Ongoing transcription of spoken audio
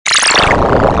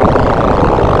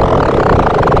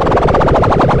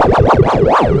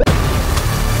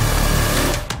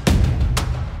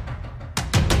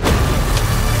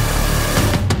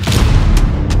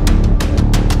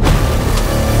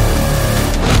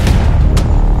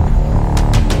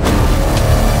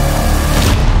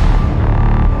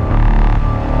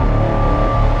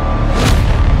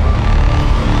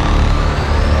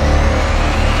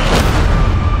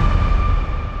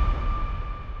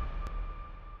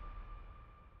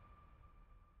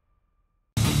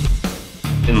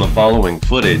In the following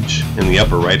footage, in the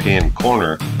upper right-hand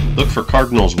corner, look for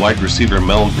Cardinals wide receiver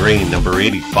Mel Gray, number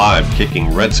 85,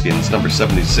 kicking Redskins number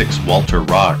 76 Walter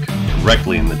Rock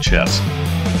directly in the chest.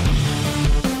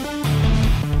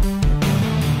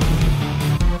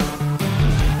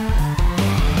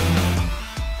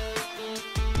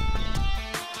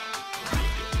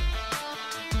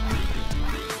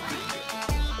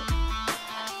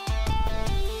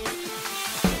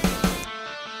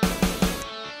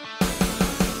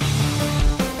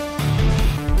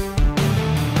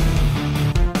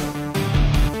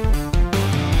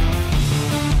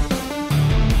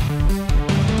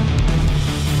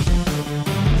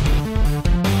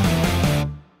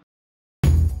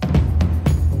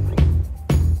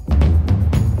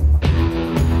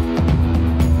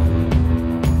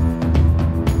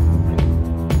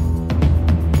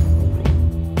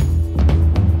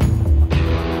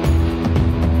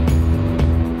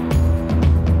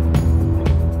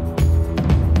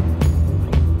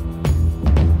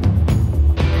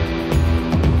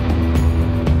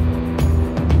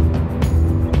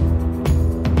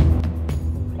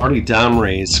 Artie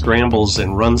Domrey scrambles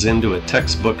and runs into a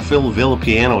textbook Phil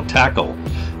Villapiano tackle.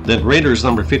 Then Raiders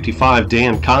number 55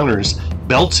 Dan Connors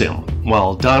belts him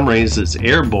while Domrey is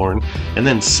airborne and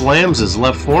then slams his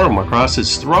left forearm across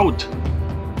his throat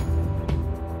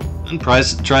and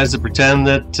tries to pretend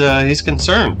that he's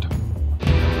concerned.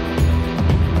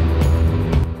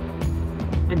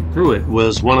 Fred Pruitt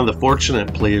was one of the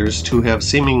fortunate players to have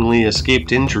seemingly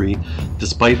escaped injury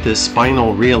despite this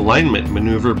spinal realignment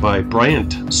maneuver by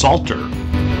Bryant Salter.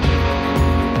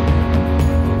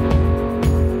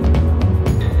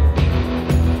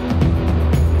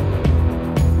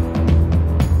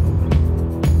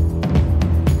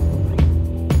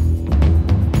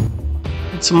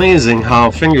 It's amazing how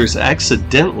fingers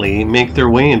accidentally make their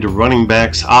way into running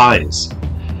backs' eyes.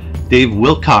 Dave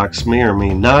Wilcox may or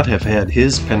may not have had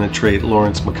his penetrate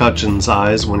Lawrence McCutcheon's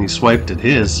eyes when he swiped at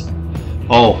his.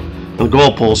 Oh, and the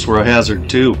goalposts were a hazard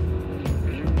too.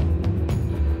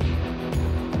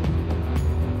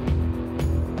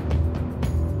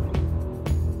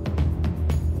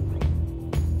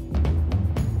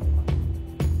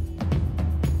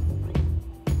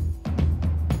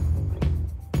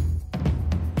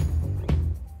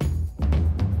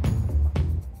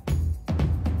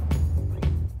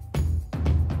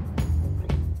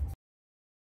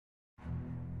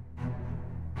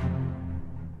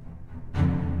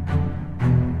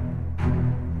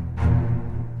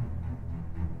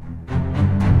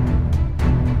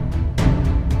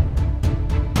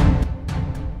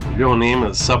 Joe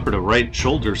Namath suffered a right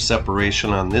shoulder separation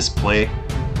on this play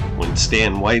when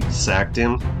Stan White sacked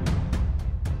him.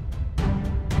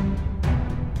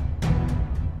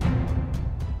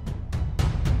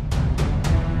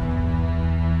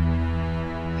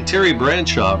 And Terry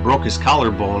Bradshaw broke his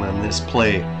collarbone on this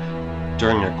play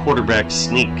during a quarterback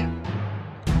sneak.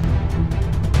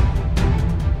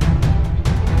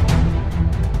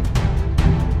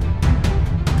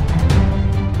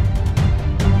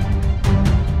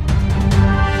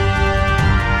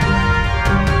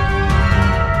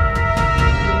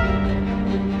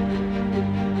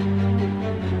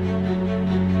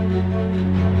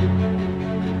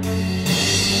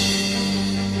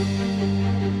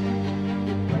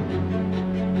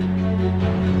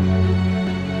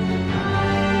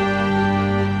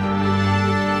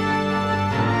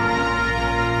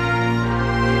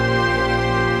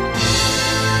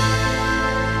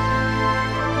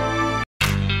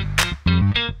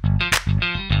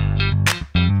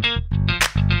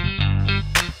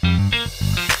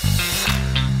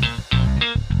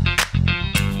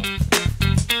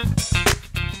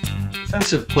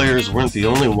 Defensive players weren't the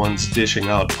only ones dishing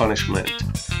out punishment.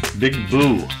 Big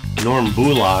Boo, Norm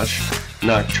Boulash,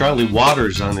 knocked Charlie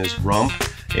Waters on his rump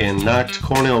and knocked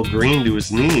Cornell Green to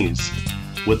his knees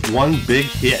with one big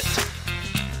hit.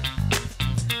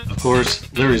 Of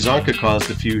course, Larry Zonka caused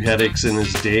a few headaches in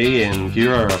his day, and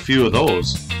here are a few of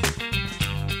those.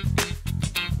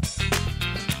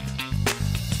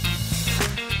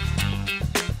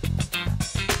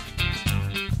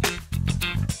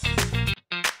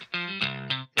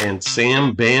 And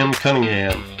Sam Bam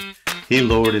Cunningham, he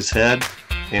lowered his head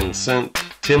and sent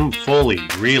Tim Foley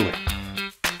reeling.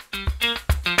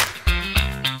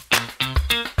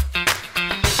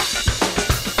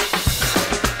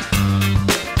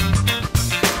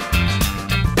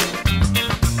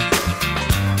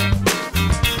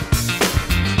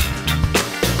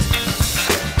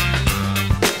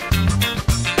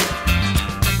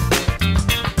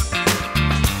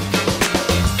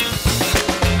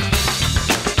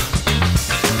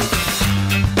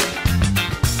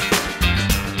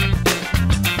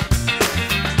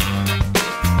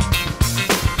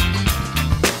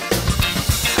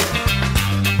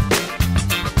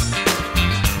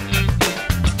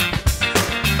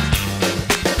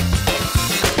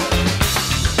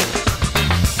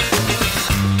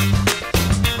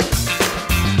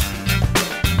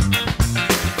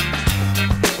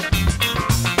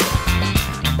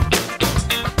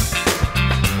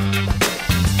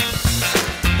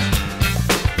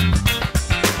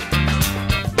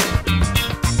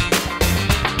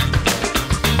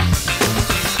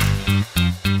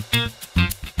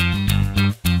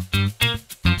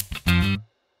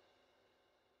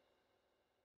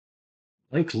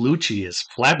 Mike Lucci is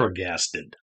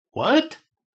flabbergasted. What?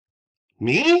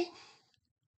 Me?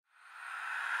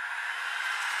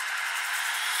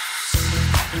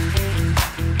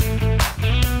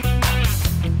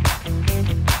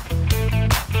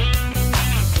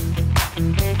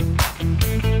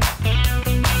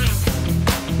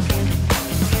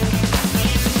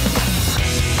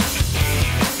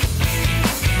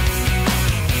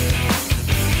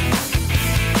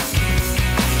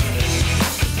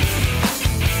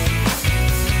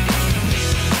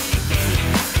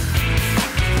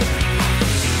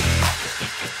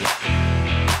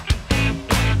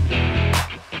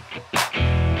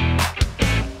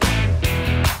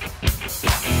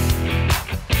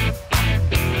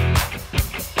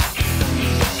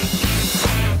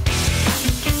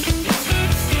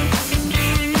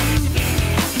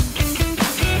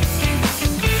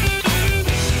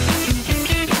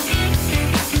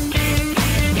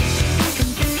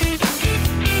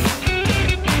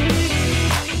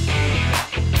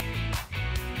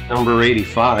 Number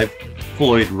 85,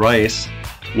 Floyd Rice,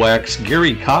 whacks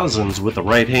Gary Cousins with the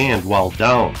right hand while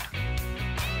downed.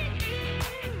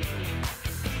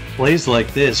 Plays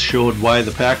like this showed why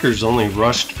the Packers only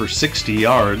rushed for 60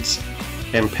 yards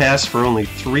and passed for only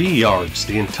 3 yards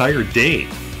the entire day.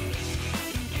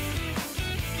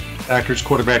 Packers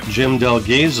quarterback Jim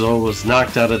Delgado was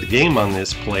knocked out of the game on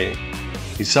this play.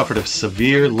 He suffered a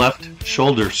severe left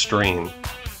shoulder strain.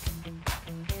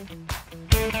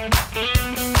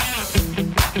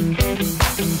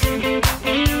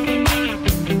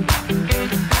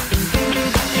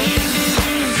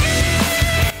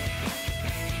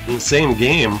 In the same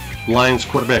game, Lions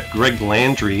quarterback Greg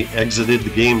Landry exited the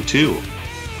game too,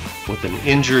 with an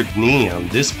injured knee on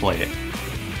this play.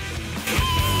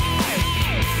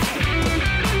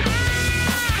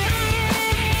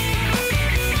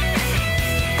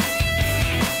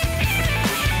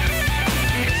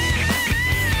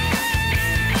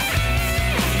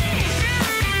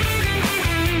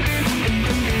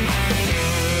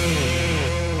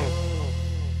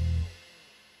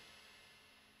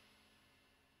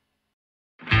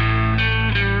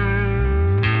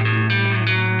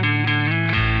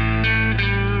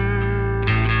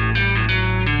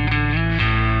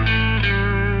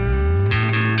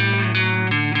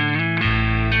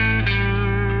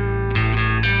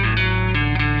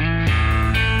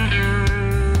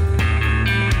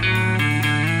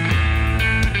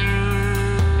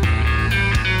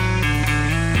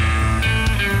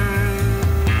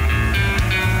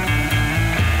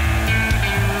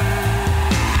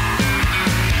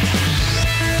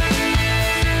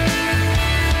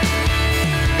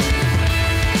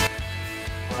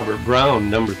 Brown,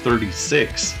 number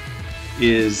 36,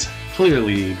 is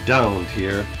clearly downed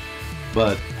here,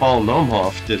 but Paul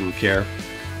Nomhoff didn't care.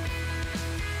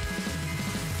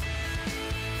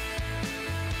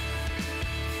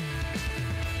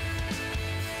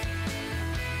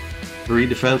 Three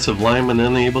defensive linemen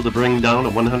unable to bring down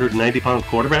a 190-pound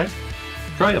quarterback?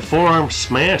 Try a forearm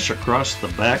smash across the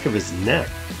back of his neck.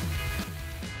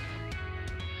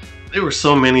 There were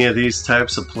so many of these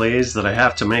types of plays that I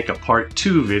have to make a part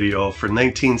 2 video for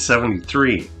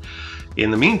 1973.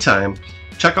 In the meantime,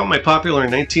 check out my popular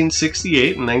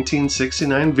 1968 and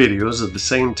 1969 videos of the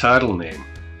same title name.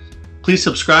 Please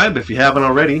subscribe if you haven't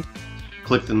already.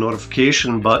 Click the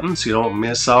notification button so you don't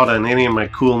miss out on any of my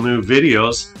cool new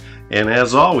videos. And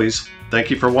as always, thank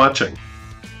you for watching.